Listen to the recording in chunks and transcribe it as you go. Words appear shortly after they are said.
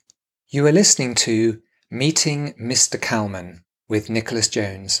You are listening to Meeting Mr Kalman with Nicholas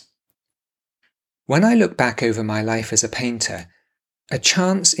Jones. When I look back over my life as a painter, a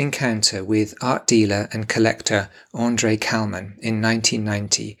chance encounter with art dealer and collector Andras Kalman in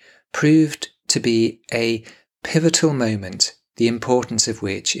 1990 proved to be a pivotal moment, the importance of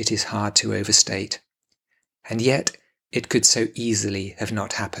which it is hard to overstate. And yet, it could so easily have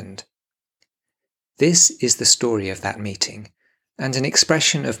not happened. This is the story of that meeting, and an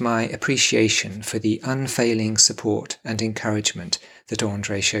expression of my appreciation for the unfailing support and encouragement that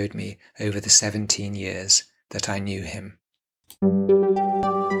Andras showed me over the 17 years that I knew him.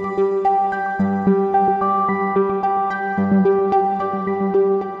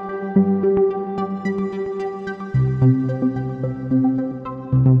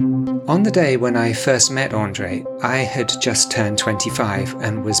 On the day when I first met Andras, I had just turned 25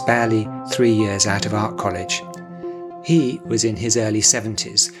 and was barely 3 years out of art college. He was in his early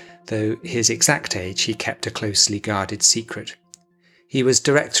 70s, though his exact age he kept a closely guarded secret. He was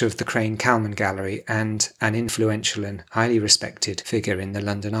director of the Crane Kalman Gallery and an influential and highly respected figure in the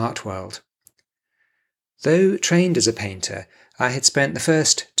London art world. Though trained as a painter, I had spent the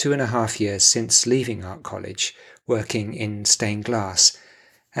first 2.5 years since leaving art college working in stained glass,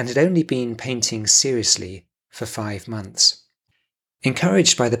 and had only been painting seriously for 5 months.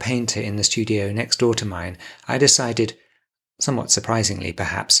 Encouraged by the painter in the studio next door to mine, I decided, somewhat surprisingly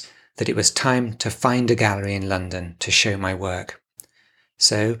perhaps, that it was time to find a gallery in London to show my work.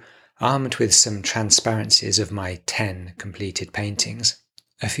 So, armed with some transparencies of my 10 completed paintings,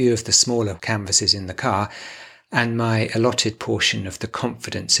 a few of the smaller canvases in the car, and my allotted portion of the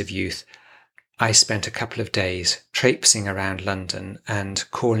confidence of youth, I spent a couple of days traipsing around London and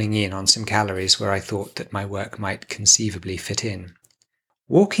calling in on some galleries where I thought that my work might conceivably fit in.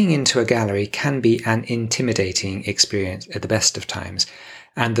 Walking into a gallery can be an intimidating experience at the best of times,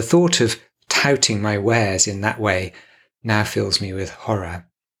 and the thought of touting my wares in that way now fills me with horror.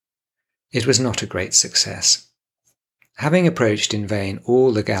 It was not a great success. Having approached in vain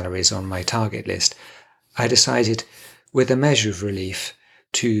all the galleries on my target list, I decided, with a measure of relief,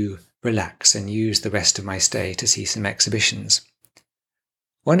 to relax and use the rest of my stay to see some exhibitions.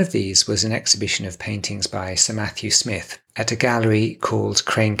 One of these was an exhibition of paintings by Sir Matthew Smith at a gallery called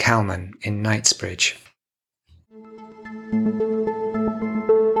Crane Kalman in Knightsbridge.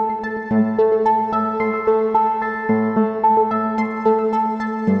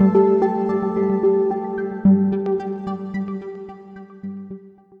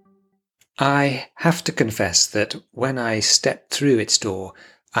 I have to confess that when I stepped through its door,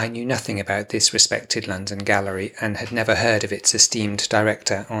 I knew nothing about this respected London gallery and had never heard of its esteemed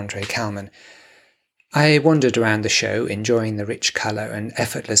director, Andras Kalman. I wandered around the show, enjoying the rich colour and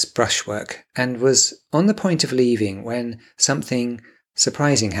effortless brushwork, and was on the point of leaving when something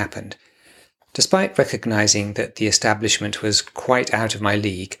surprising happened. Despite recognising that the establishment was quite out of my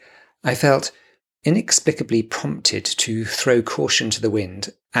league, I felt inexplicably prompted to throw caution to the wind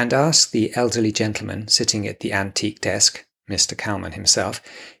and ask the elderly gentleman sitting at the antique desk, Mr Kalman himself,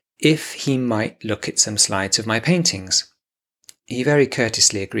 if he might look at some slides of my paintings. He very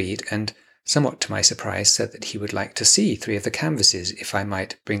courteously agreed, and somewhat to my surprise said that he would like to see 3 of the canvases if I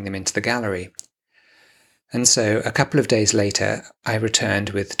might bring them into the gallery. And so, a couple of days later, I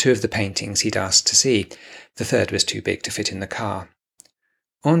returned with 2 of the paintings he'd asked to see. The third was too big to fit in the car.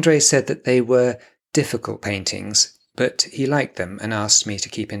 Andras said that they were difficult paintings, but he liked them and asked me to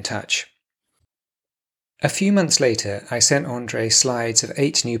keep in touch. A few months later, I sent Andras slides of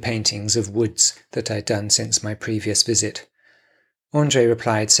 8 new paintings of woods that I'd done since my previous visit. Andras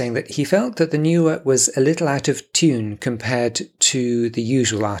replied saying that he felt that the new work was a little out of tune compared to the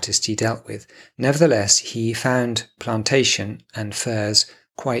usual artist he dealt with. Nevertheless, he found plantation and firs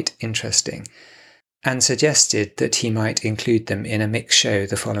quite interesting, and suggested that he might include them in a mixed show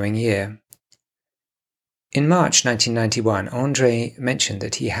the following year. In March 1991, Andras mentioned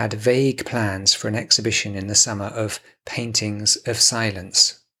that he had vague plans for an exhibition in the summer of Paintings of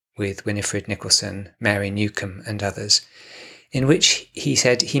Silence with Winifred Nicholson, Mary Newcomb and others, in which he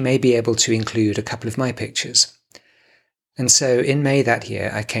said he may be able to include a couple of my pictures. And so in May that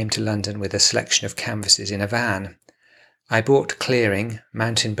year I came to London with a selection of canvases in a van. I brought clearing,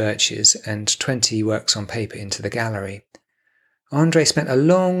 mountain birches and 20 works on paper into the gallery. Andras spent a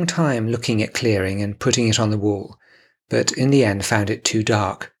long time looking at clearing and putting it on the wall, but in the end found it too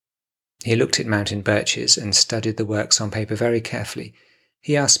dark. He looked at mountain birches and studied the works on paper very carefully.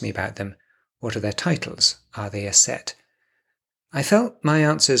 He asked me about them. What are their titles? Are they a set? I felt my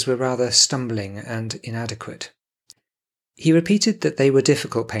answers were rather stumbling and inadequate. He repeated that they were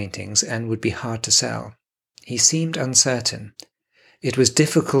difficult paintings and would be hard to sell. He seemed uncertain. It was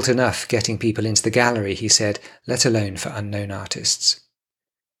difficult enough getting people into the gallery, he said, let alone for unknown artists.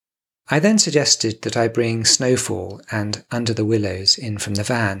 I then suggested that I bring Snowfall and Under the Willows in from the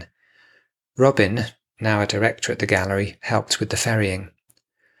van. Robin, now a director at the gallery, helped with the ferrying.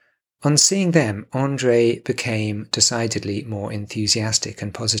 On seeing them, Andre became decidedly more enthusiastic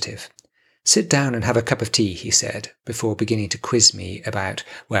and positive. "Sit down and have a cup of tea," he said, before beginning to quiz me about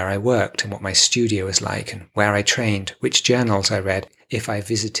where I worked and what my studio was like and where I trained, which journals I read, if I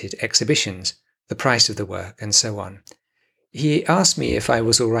visited exhibitions, the price of the work, and so on. He asked me if I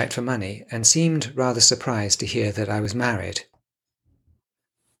was all right for money and seemed rather surprised to hear that I was married.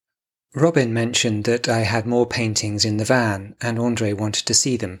 Robin mentioned that I had more paintings in the van and Andre wanted to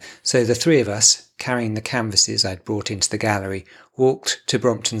see them, so the three of us, carrying the canvases I'd brought into the gallery, walked to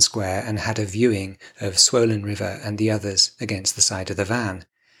Brompton Square and had a viewing of Swollen River and the others against the side of the van.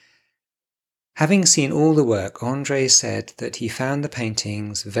 Having seen all the work, Andre said that he found the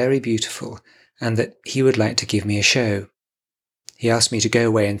paintings very beautiful and that he would like to give me a show. He asked me to go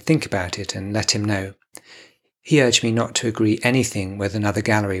away and think about it and let him know. He urged me not to agree anything with another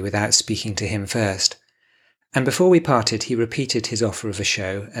gallery without speaking to him first. And before we parted, he repeated his offer of a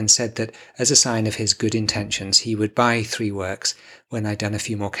show and said that as a sign of his good intentions, he would buy 3 works when I'd done a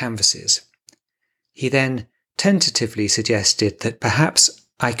few more canvases. He then tentatively suggested that perhaps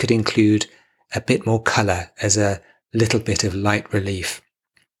I could include a bit more colour as a little bit of light relief.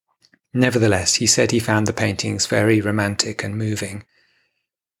 Nevertheless, he said he found the paintings very romantic and moving.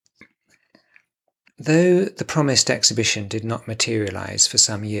 Though the promised exhibition did not materialise for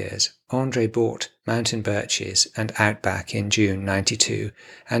some years, Andre bought Mountain Birches and Outback in June '92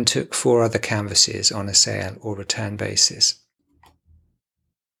 and took 4 other canvases on a sale or return basis.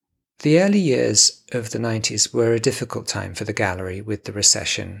 The early years of the 90s were a difficult time for the gallery with the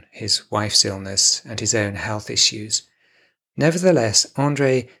recession, his wife's illness and his own health issues. Nevertheless,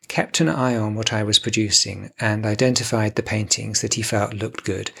 Andre kept an eye on what I was producing and identified the paintings that he felt looked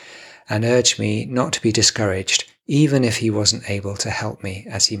good, and urged me not to be discouraged, even if he wasn't able to help me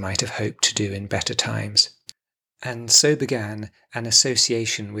as he might have hoped to do in better times. And so began an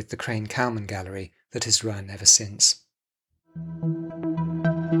association with the Crane Kalman Gallery that has run ever since.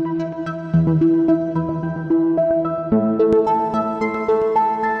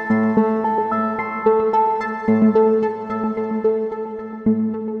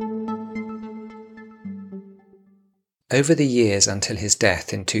 Over the years until his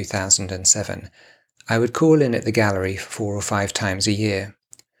death in 2007, I would call in at the gallery 4 or 5 times a year.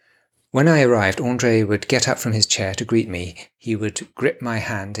 When I arrived, Andre would get up from his chair to greet me. He would grip my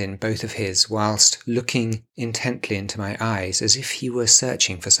hand in both of his whilst looking intently into my eyes as if he were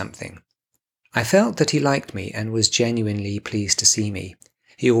searching for something. I felt that he liked me and was genuinely pleased to see me.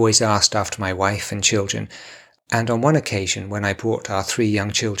 He always asked after my wife and children, and on one occasion when I brought our 3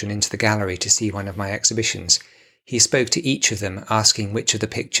 young children into the gallery to see one of my exhibitions, he spoke to each of them, asking which of the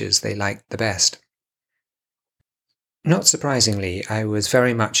pictures they liked the best. Not surprisingly, I was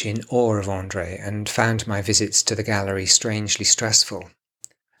very much in awe of Andre and found my visits to the gallery strangely stressful.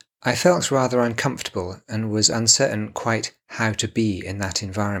 I felt rather uncomfortable and was uncertain quite how to be in that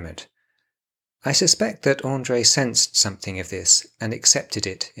environment. I suspect that Andre sensed something of this and accepted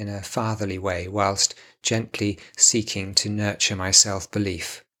it in a fatherly way whilst gently seeking to nurture my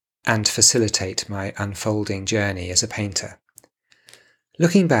self-belief and facilitate my unfolding journey as a painter.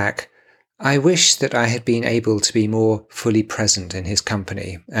 Looking back, I wish that I had been able to be more fully present in his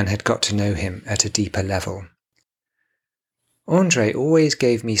company and had got to know him at a deeper level. Andre always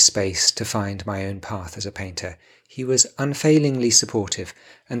gave me space to find my own path as a painter. He was unfailingly supportive,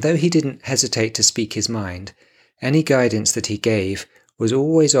 and though he didn't hesitate to speak his mind, any guidance that he gave was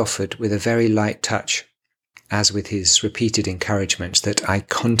always offered with a very light touch, as with his repeated encouragement that I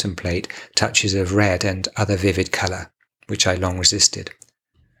contemplate touches of red and other vivid colour, which I long resisted.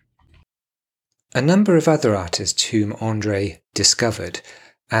 A number of other artists whom Andre discovered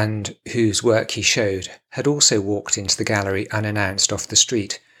and whose work he showed had also walked into the gallery unannounced off the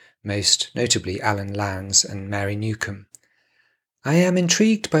street, most notably Alan Lowndes and Mary Newcomb. I am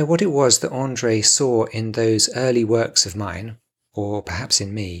intrigued by what it was that Andre saw in those early works of mine, or perhaps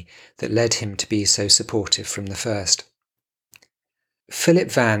in me, that led him to be so supportive from the first. Philip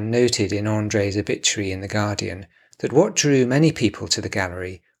Van noted in Andre's obituary in The Guardian that what drew many people to the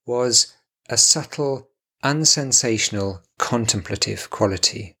gallery was a subtle, unsensational, contemplative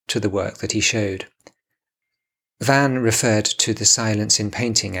quality to the work that he showed. Van referred to the Silence in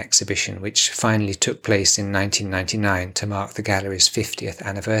Painting exhibition, which finally took place in 1999 to mark the gallery's 50th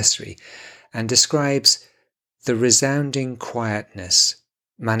anniversary, and describes the resounding quietness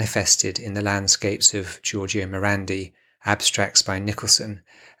manifested in the landscapes of Giorgio Morandi abstracts by Nicholson,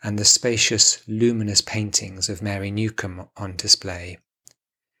 and the spacious, luminous paintings of Mary Newcomb on display.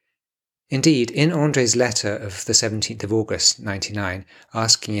 Indeed, in André's letter of the 17th of August 1999,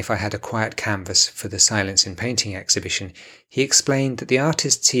 asking if I had a quiet canvas for the Silence in Painting exhibition, he explained that the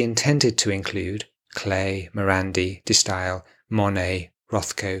artists he intended to include, Klee, Morandi, de Stijl, Monet,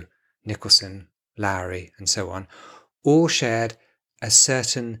 Rothko, Nicholson, Lowry, and so on, all shared a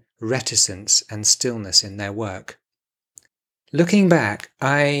certain reticence and stillness in their work. Looking back,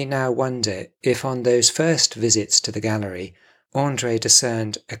 I now wonder if on those first visits to the gallery, André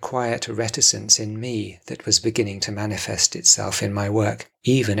discerned a quiet reticence in me that was beginning to manifest itself in my work,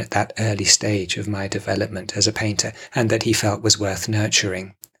 even at that early stage of my development as a painter, and that he felt was worth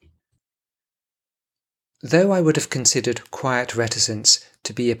nurturing. Though I would have considered quiet reticence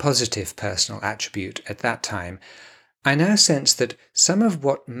to be a positive personal attribute at that time, I now sense that some of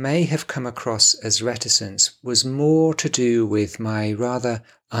what may have come across as reticence was more to do with my rather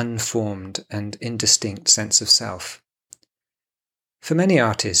unformed and indistinct sense of self. For many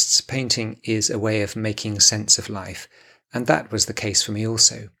artists, painting is a way of making sense of life, and that was the case for me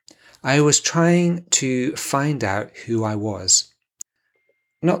also. I was trying to find out who I was.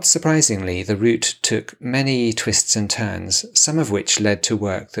 Not surprisingly, the route took many twists and turns, some of which led to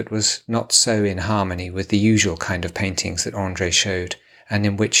work that was not so in harmony with the usual kind of paintings that André showed, and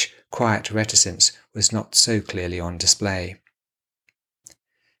in which quiet reticence was not so clearly on display.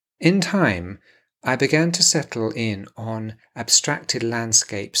 In time, I began to settle in on abstracted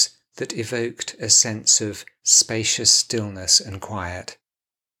landscapes that evoked a sense of spacious stillness and quiet.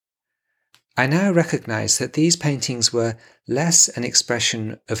 I now recognize that these paintings were less an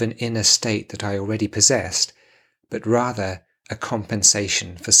expression of an inner state that I already possessed, but rather a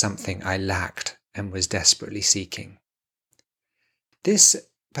compensation for something I lacked and was desperately seeking. This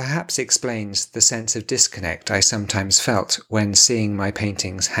perhaps explains the sense of disconnect I sometimes felt when seeing my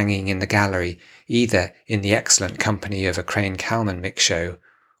paintings hanging in the gallery, either in the excellent company of a Crane Kalman mix show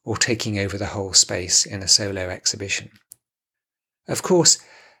or taking over the whole space in a solo exhibition. Of course,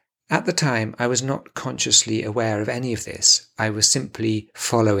 at the time I was not consciously aware of any of this. I was simply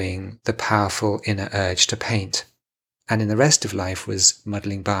following the powerful inner urge to paint, and in the rest of life was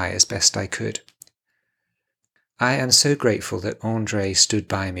muddling by as best I could. I am so grateful that André stood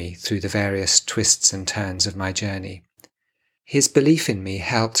by me through the various twists and turns of my journey. His belief in me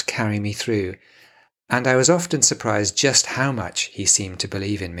helped carry me through, and I was often surprised just how much he seemed to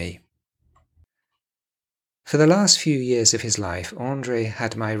believe in me. For the last few years of his life, André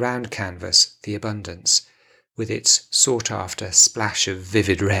had my round canvas, The Abundance, with its sought-after splash of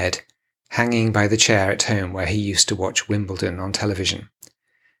vivid red, hanging by the chair at home where he used to watch Wimbledon on television.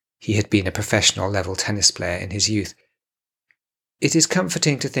 He had been a professional level tennis player in his youth. It is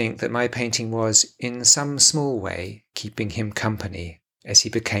comforting to think that my painting was, in some small way, keeping him company as he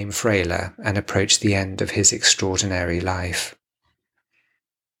became frailer and approached the end of his extraordinary life.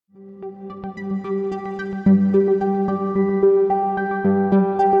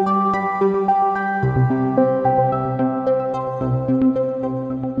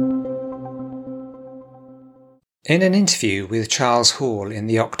 In an interview with Charles Hall in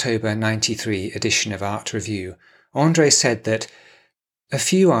the October 1993 edition of Art Review, André said that a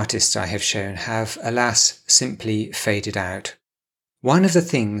few artists I have shown have, alas, simply faded out. One of the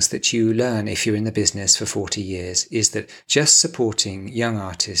things that you learn if you're in the business for 40 years is that just supporting young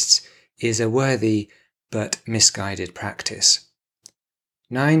artists is a worthy but misguided practice.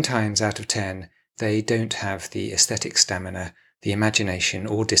 9 times out of 10, they don't have the aesthetic stamina, the imagination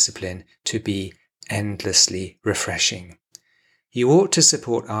or discipline to be endlessly refreshing. You ought to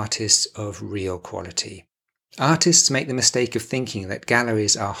support artists of real quality. Artists make the mistake of thinking that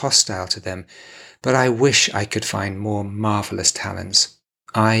galleries are hostile to them, but I wish I could find more marvellous talents.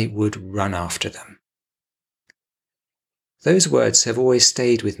 I would run after them. Those words have always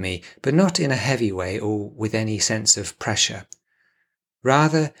stayed with me, but not in a heavy way or with any sense of pressure.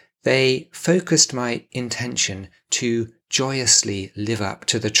 Rather, they focused my intention to joyously live up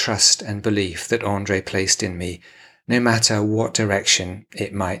to the trust and belief that André placed in me, no matter what direction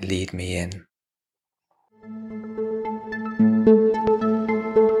it might lead me in.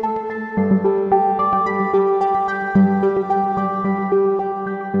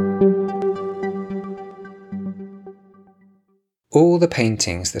 All the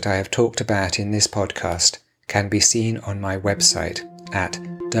paintings that I have talked about in this podcast can be seen on my website at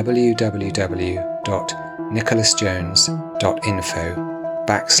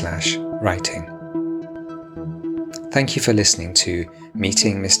www.nicholasjones.info/writing. Thank you for listening to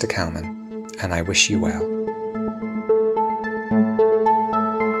Meeting Mr Kalman, and I wish you well.